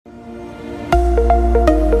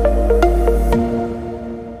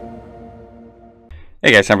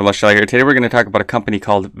Hey guys, I'm Lushala here. Today we're going to talk about a company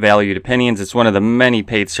called Valued Opinions. It's one of the many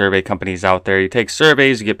paid survey companies out there. You take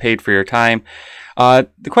surveys, you get paid for your time. The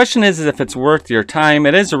question is if it's worth your time.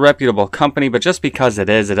 It is a reputable company, but just because it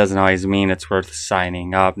is, it doesn't always mean it's worth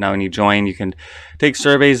signing up. Now when you join, you can take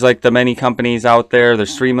surveys like the many companies out there.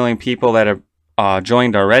 There's 3 million people that have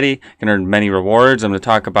joined already. You can earn many rewards. I'm going to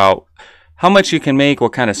talk about how much you can make,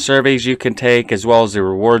 what kind of surveys you can take, as well as the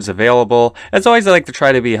rewards available. As always, I like to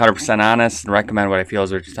try to be 100% honest and recommend what I feel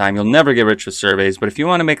is worth your time. You'll never get rich with surveys, but if you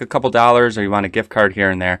want to make a couple dollars or you want a gift card here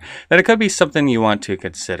and there, then it could be something you want to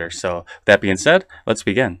consider. So with that being said, let's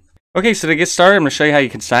begin. Okay, so to get started, I'm going to show you how you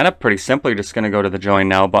can sign up. Pretty simple. You're just going to go to the Join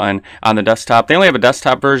Now button on the desktop. They only have a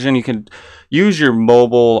desktop version. You can use your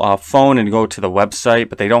mobile phone and go to the website,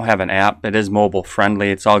 but they don't have an app. It is mobile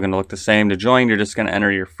friendly. It's all going to look the same. To join, you're just going to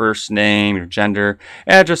enter your first name, your gender,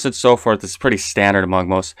 address, and so forth. It's pretty standard among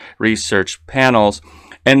most research panels.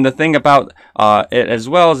 And the thing about it as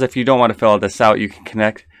well is if you don't want to fill this out, you can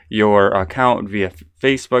connect your account via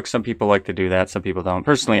Facebook. Some people like to do that, some people don't.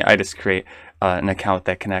 Personally, I just create an account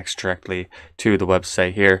that connects directly to the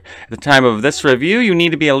website here. At the time of this review, you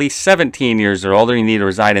need to be at least 17 years or older. You need to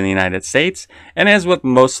reside in the United States. And as with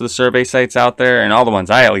most of the survey sites out there, and all the ones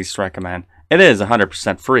I at least recommend, it is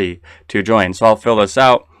 100% free to join. So I'll fill this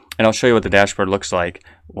out and I'll show you what the dashboard looks like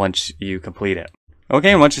once you complete it.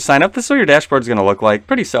 Okay, and once you sign up, this is what your dashboard is going to look like.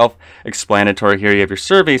 Pretty self-explanatory here. You have your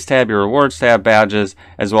surveys tab, your rewards tab, badges,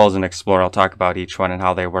 as well as an explorer. I'll talk about each one and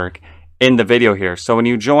how they work in the video here. So when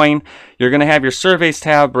you join, you're going to have your surveys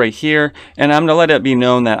tab right here, and I'm going to let it be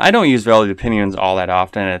known that I don't use Valued Opinions all that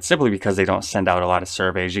often, and it's simply because they don't send out a lot of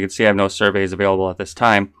surveys. You can see I have no surveys available at this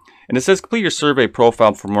time. And it says complete your survey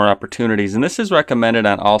profile for more opportunities, and this is recommended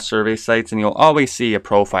on all survey sites, and you'll always see a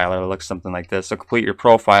profile that looks something like this. So complete your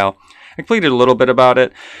profile. I completed a little bit about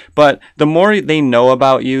it, but the more they know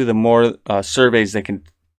about you, the more surveys they can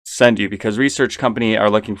send you, because research company are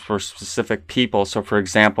looking for specific people. So for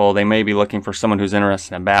example, they may be looking for someone who's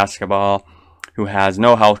interested in basketball, who has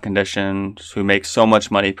no health conditions, who makes so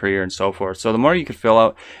much money per year, and so forth. So the more you can fill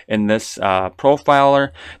out in this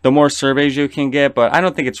profiler, the more surveys you can get. But I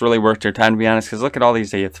don't think it's really worth your time, to be honest, because look at all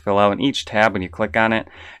these that you have to fill out. And each tab, when you click on it,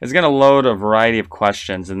 is going to load a variety of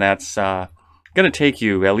questions, and that's going to take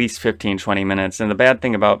you at least 15-20 minutes. And the bad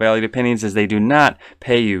thing about Valued Opinions is they do not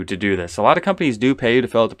pay you to do this. A lot of companies do pay you to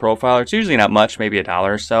fill out the profile. It's usually not much, maybe $1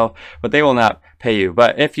 or so, but they will not pay you.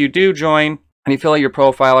 But if you do join and you fill out your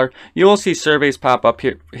profiler, you will see surveys pop up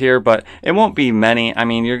here, but it won't be many. I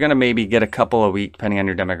mean, you're going to maybe get a couple a week depending on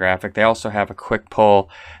your demographic. They also have a quick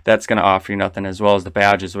poll that's going to offer you nothing, as well as the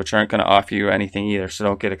badges, which aren't going to offer you anything either. So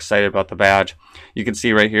don't get excited about the badge. You can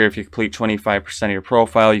see right here, if you complete 25% of your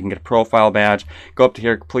profile, you can get a profile badge. Go up to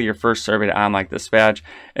here, complete your first survey to unlock this badge.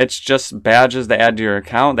 It's just badges that add to your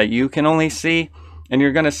account that you can only see. And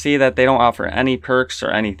you're going to see that they don't offer any perks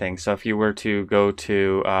or anything. So if you were to go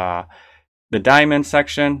to the diamond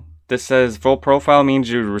section, this says full profile means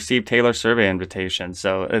you receive tailored survey invitations.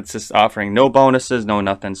 So it's just offering no bonuses, no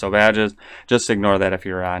nothing. So badges, just ignore that if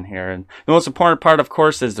you're on here. And the most important part, of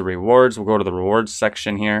course, is the rewards. We'll go to the rewards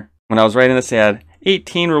section here. When I was writing this, they had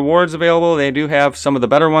 18 rewards available. They do have some of the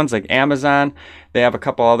better ones like Amazon. They have a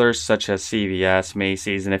couple others such as CVS,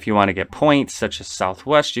 Macy's, and if you want to get points such as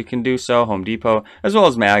Southwest, you can do so, Home Depot, as well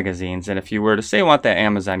as magazines. And if you were to say you want that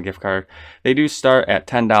Amazon gift card, they do start at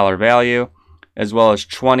 $10 value. As well as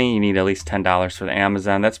 20, you need at least $10 for the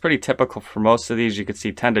Amazon. That's pretty typical for most of these. You could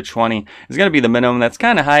see 10 to 20 is going to be the minimum. That's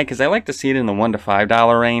kind of high because I like to see it in the $1 to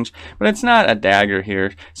 $5 range, but it's not a dagger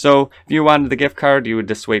here. So if you wanted the gift card, you would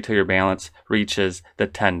just wait till your balance reaches the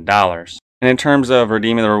 $10. And in terms of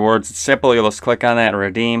redeeming the rewards, it's simple. You'll just click on that and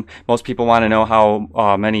redeem. Most people want to know how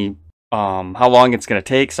long it's going to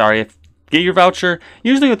take. Get your voucher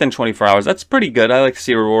usually within 24 hours. That's pretty good. I like to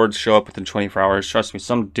see rewards show up within 24 hours. Trust me,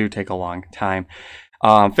 some do take a long time.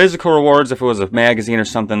 Physical rewards, if it was a magazine or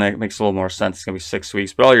something, that makes a little more sense. It's going to be 6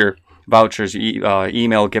 weeks. But all your vouchers,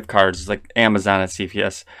 email gift cards like Amazon and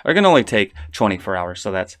CVS are going to only take 24 hours.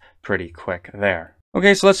 So that's pretty quick there.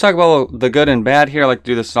 Okay, so let's talk about the good and bad here. I like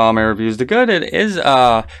to do this in all my reviews. The good, it is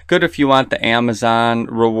good if you want the Amazon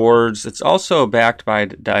rewards. It's also backed by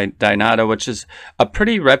Dynata, which is a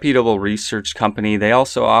pretty reputable research company. They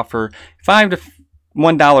also offer $5 to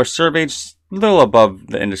 $1 surveys, a little above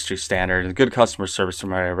the industry standard. Good customer service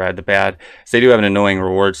from what I read. The bad is they do have an annoying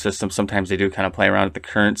reward system. Sometimes they do kind of play around with the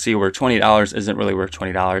currency where $20 isn't really worth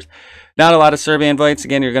 $20. Not a lot of survey invites.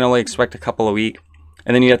 Again, you're going to only expect a couple a week.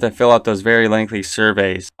 And then you have to fill out those very lengthy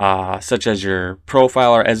surveys, such as your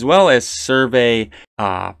profiler, as well as survey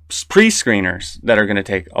pre-screeners that are going to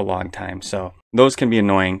take a long time. So those can be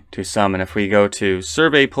annoying to some. And if we go to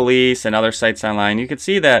Survey Police and other sites online, you can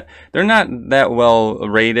see that they're not that well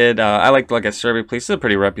rated. I like to look at Survey Police. It's a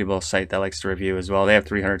pretty reputable site that likes to review as well. They have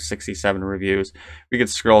 367 reviews. We could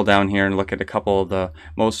scroll down here and look at a couple of the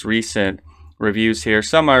most recent reviews here.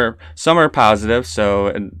 Some are positive.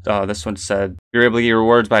 So this one said, you're able to get your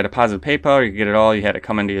rewards by deposit PayPal. You can get it all. You had to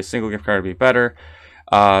come into a single gift card to be better.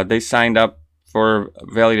 They signed up for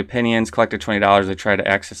Valued Opinions, collected $20. They tried to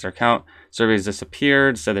access their account. Surveys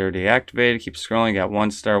disappeared, said they were deactivated. Keep scrolling, got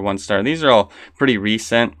 1 star, 1 star. These are all pretty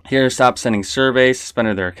recent. Here, stop sending surveys,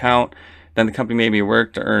 suspended their account. Then the company made me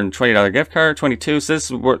work to earn $20 gift card, 22. So this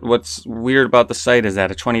is what's weird about the site, is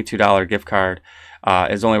that a $22 gift card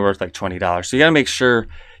is only worth like $20. So you got to make sure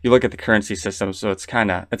you look at the currency system. So it's kind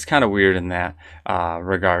of weird in that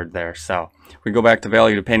regard there. So we go back to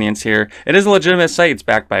Valued Opinions here. It is a legitimate site. It's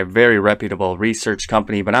backed by a very reputable research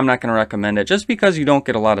company, but I'm not going to recommend it just because you don't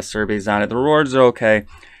get a lot of surveys on it. The rewards are okay,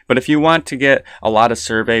 but if you want to get a lot of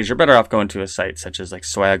surveys, you're better off going to a site such as like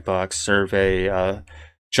Swagbucks, Survey,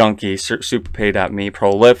 Junkie, Superpay.me,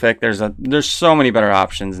 Prolific. There's so many better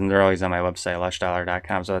options, and they're always on my website,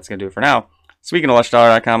 LushDollar.com. So that's going to do it for now. Speaking of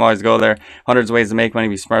LushDollar.com, always go there. Hundreds of ways to make money,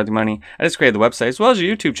 be smart with money. I just created the website as well as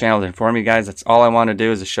your YouTube channel to inform you guys. That's all I want to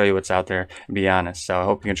do, is to show you what's out there and be honest. So I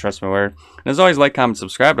hope you can trust my word. And as always, like, comment,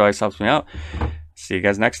 subscribe. It always helps me out. See you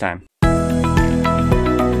guys next time.